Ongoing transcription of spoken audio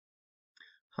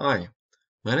Hi,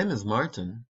 my name is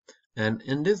Martin, and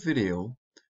in this video,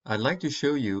 I'd like to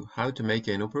show you how to make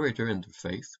an operator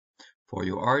interface for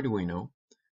your Arduino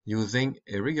using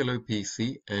a regular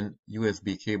PC and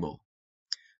USB cable.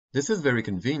 This is very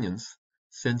convenient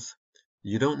since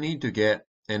you don't need to get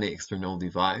any external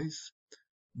device,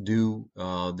 do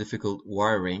difficult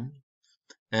wiring,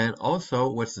 and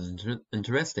also what's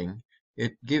interesting,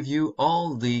 it gives you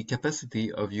all the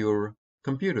capacity of your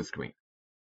computer screen.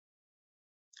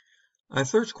 I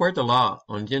searched quite a lot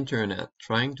on the internet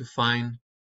trying to find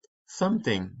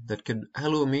something that could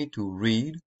allow me to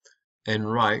read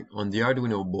and write on the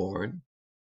Arduino board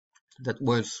that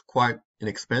was quite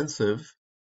inexpensive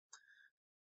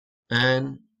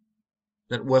and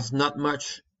that was not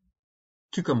much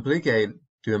too complicated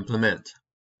to implement.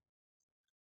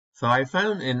 So I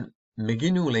found in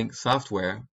Meguno Link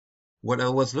software what I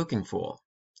was looking for.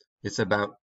 It's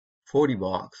about 40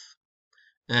 bucks,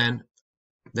 and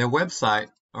their website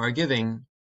are giving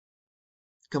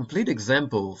complete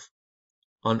examples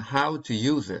on how to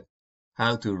use it,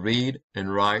 how to read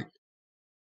and write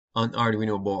on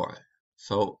Arduino board.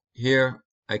 So here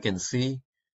I can see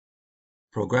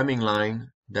programming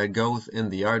line that goes in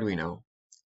the Arduino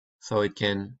so it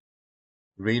can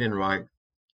read and write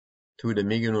to the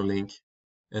Meguno Link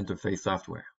interface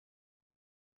software.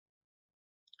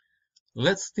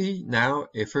 Let's see now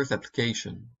a first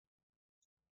application.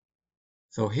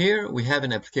 So here we have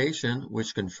an application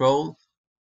which controls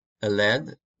a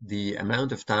LED, the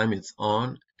amount of time it's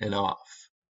on and off.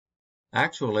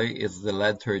 Actually, it's the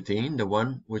LED 13, the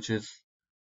one which is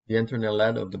the internal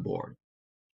LED of the board.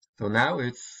 So now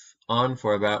it's on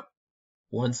for about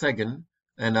 1 second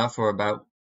and off for about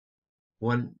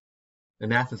one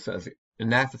and a half a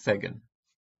second.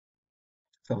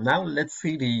 So now let's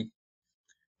see the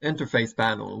interface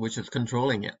panel which is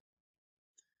controlling it.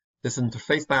 This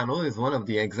interface panel is one of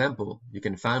the examples you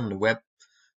can find on the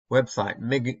website,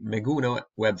 Meguno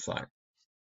website.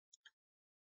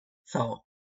 So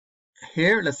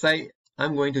here, let's say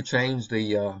I'm going to change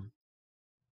the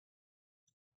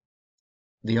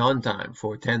on time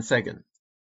for 10 seconds.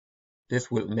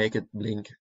 This will make it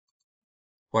blink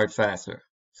quite faster.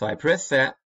 So I press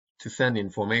set to send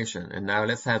information, and now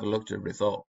let's have a look at the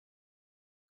result.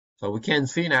 So we can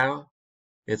see now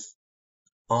it's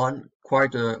on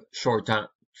quite a short time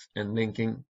and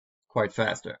blinking quite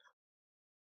faster.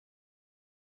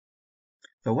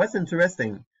 So what's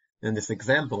interesting in this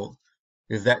example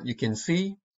is that you can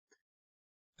see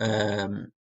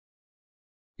you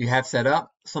have set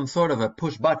up some sort of a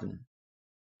push button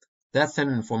that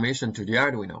sends information to the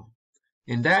Arduino.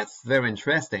 And that's very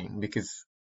interesting because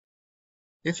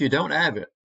if you don't have it,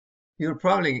 you'll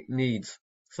probably need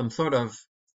some sort of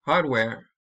hardware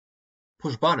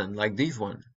push button like these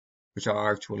one, which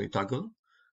are actually toggle,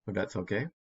 but that's okay.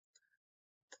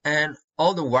 And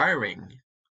all the wiring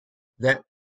that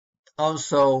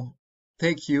also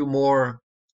take you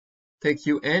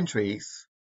entries,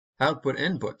 output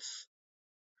inputs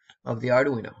of the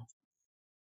Arduino.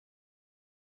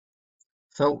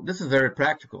 So this is very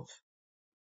practical.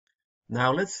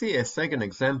 Now let's see a second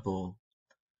example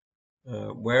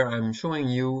where I'm showing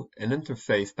you an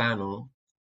interface panel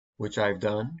which I've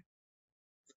done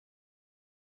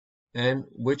and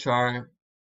which are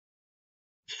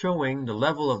showing the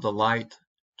level of the light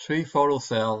 3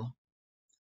 photocells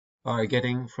are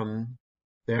getting from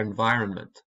their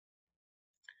environment.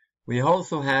 We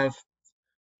also have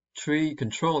 3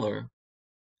 controllers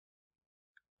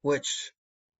which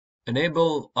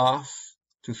enable us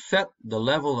to set the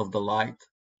level of the light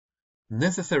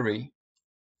necessary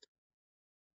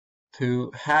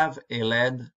to have a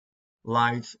LED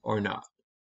light or not.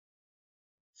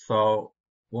 So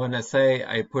when I say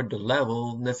I put the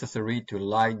level necessary to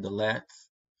light the LEDs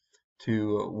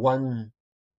to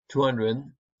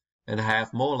 200 and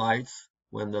have more lights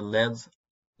when the LEDs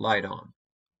light on.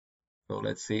 So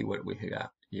let's see what we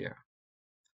got here.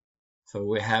 So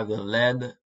we have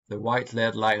the white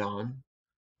LED light on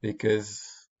because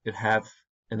it has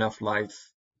enough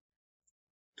lights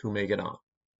to make it on.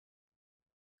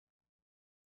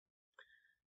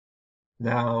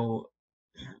 Now,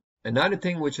 another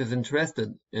thing which is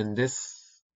interested in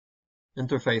this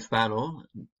interface panel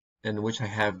and which I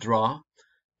have drawn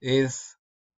is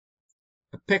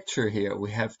a picture here.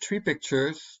 We have 3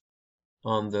 pictures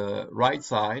on the right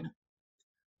side,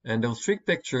 and those 3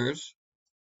 pictures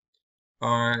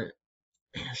are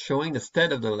showing the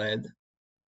state of the LED.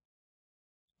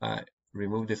 I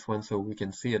remove this one so we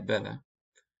can see it better.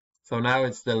 So now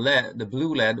it's the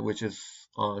blue LED which is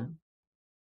on,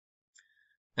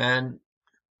 and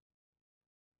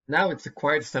now it's a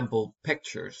quite simple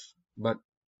pictures, but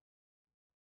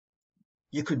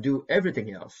you could do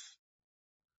everything else.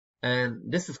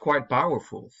 And this is quite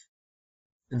powerful.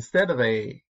 Instead of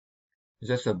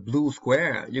just a blue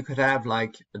square, you could have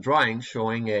like a drawing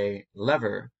showing a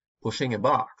lever pushing a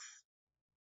box.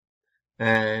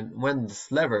 And when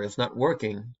this lever is not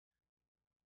working,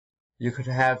 you could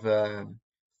have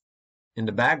in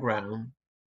the background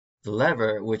the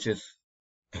lever which is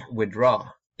withdraw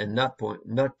and not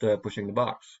pushing the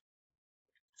box.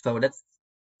 So that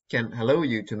can allow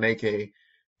you to make a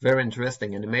very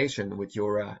interesting animation with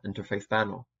your interface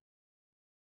panel.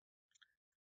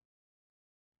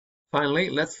 Finally,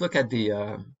 let's look at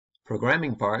the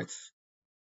programming parts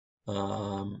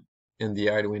in the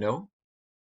Arduino.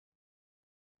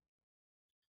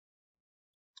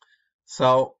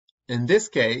 So in this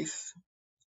case,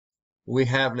 we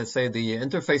have, let's say, the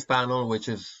interface panel, which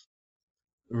is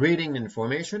reading the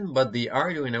information, but the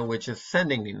Arduino, which is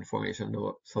sending the information.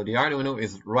 So the Arduino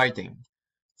is writing.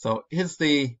 So here's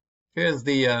the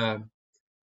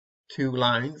two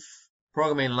lines,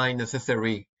 programming line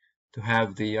necessary to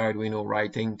have the Arduino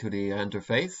writing to the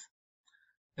interface.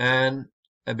 And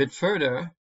a bit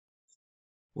further,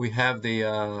 we have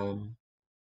the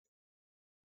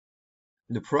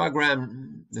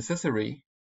program necessary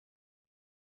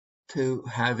to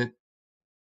have it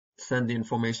send the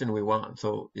information we want.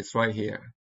 So it's right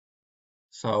here.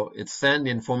 So it sends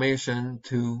the information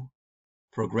to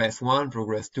progress 1,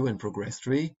 progress 2, and progress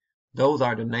 3. Those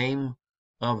are the name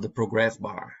of the progress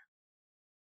bar.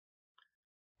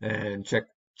 And check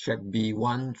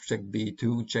B1, check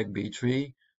B2, check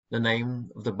B3, the name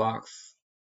of the box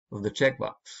of the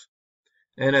checkbox.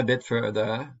 And a bit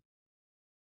further,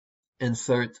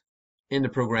 insert in the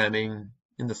programming,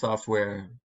 in the software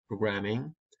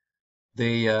programming,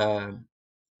 the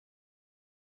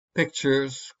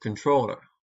pictures controller,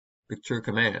 picture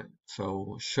command.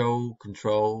 So show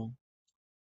control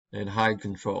and hide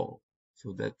control.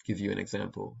 So that gives you an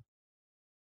example.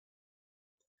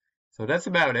 So that's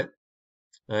about it.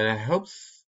 And I hope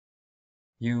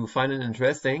you find it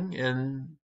interesting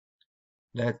and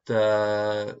that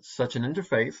such an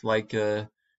interface like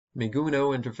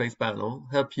Meguno interface panel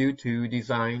help you to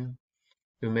design,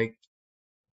 to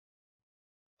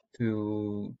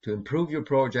improve your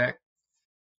project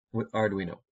with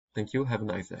Arduino. Thank you. Have a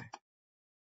nice day.